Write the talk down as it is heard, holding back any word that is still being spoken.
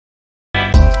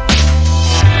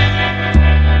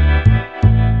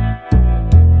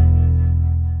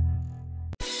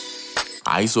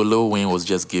ISO Lil Wayne was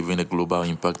just given a Global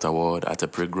Impact Award at a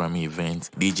pre-Grammy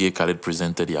event. DJ Khaled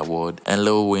presented the award, and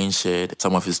Lil Wayne shared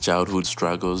some of his childhood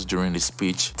struggles during the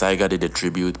speech. Tyga did a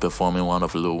tribute performing one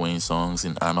of Lil Wayne's songs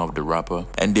in honor of the rapper,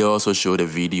 and they also showed a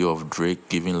video of Drake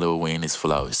giving Lil Wayne his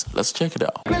flowers. Let's check it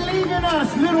out. Believe in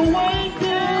us, Lil Wayne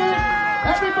did.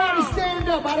 Everybody stand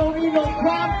up. I don't need no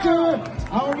prompter.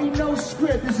 I don't need no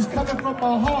script. This is coming from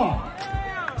my heart.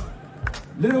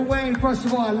 Lil Wayne, first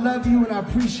of all, I love you and I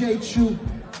appreciate you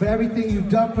for everything you've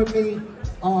done for me.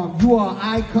 You are an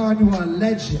icon, you are a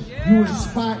legend. You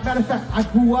inspire. Matter of fact, I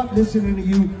grew up listening to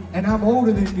you and I'm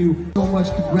older than you. So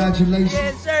much congratulations.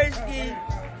 Yes, sir, Ski.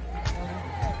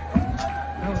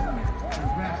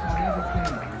 Congrats on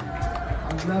everything.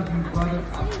 I love you, brother.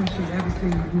 I appreciate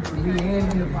everything you do for me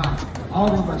and hip hop.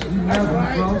 All of us, we love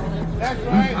you, bro. That's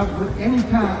right.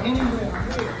 Anytime, anywhere.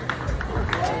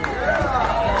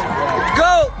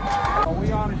 Go!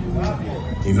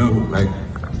 You know, like,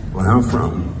 where I'm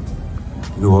from,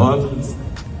 New Orleans,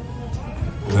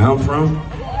 where I'm from,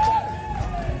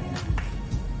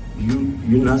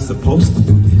 you're not supposed to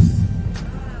do this.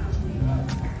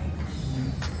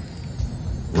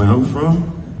 Where I'm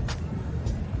from,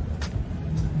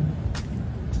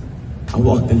 I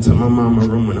walked into my mama's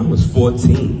room when I was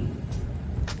 14.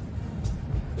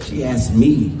 She asked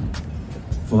me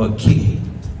for a kid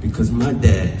because my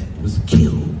dad was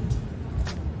killed.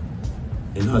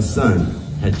 And her son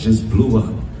had just blew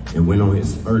up and went on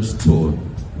his first tour.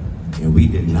 And we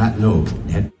did not know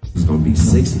that was gonna be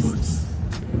 6 months.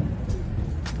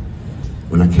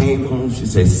 When I came home, she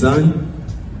said, son,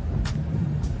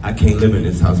 I can't live in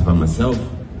this house by myself.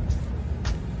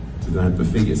 We're gonna have to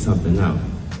figure something out.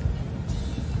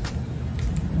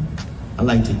 I'd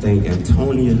like to thank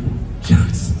Antonia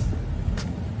Johnson.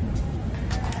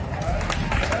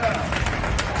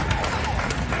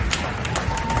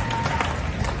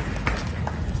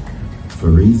 For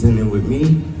reasoning with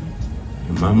me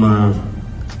and my mom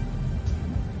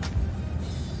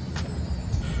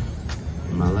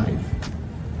in my life.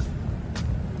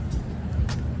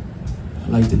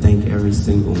 I'd like to thank every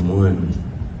single one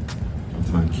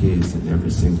of my kids and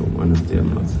every single one of their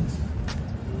mothers.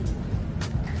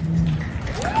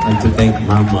 I'd like to thank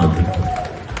my mother.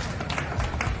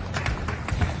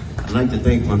 I'd like to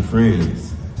thank my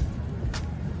friends.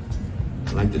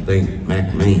 I'd like to thank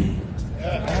Mac Main.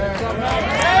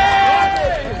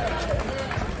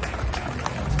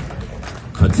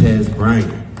 Cortez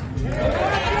Bryant.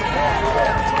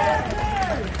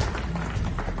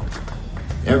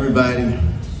 Everybody,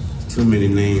 too many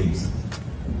names.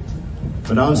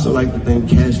 But I also like to thank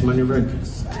Cash Money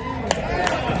Records.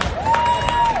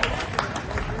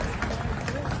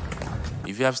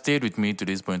 If you have stayed with me to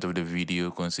this point of the video,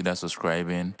 consider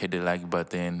subscribing, hit the like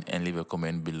button, and leave a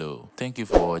comment below. Thank you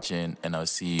for watching, and I'll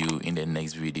see you in the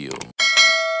next video.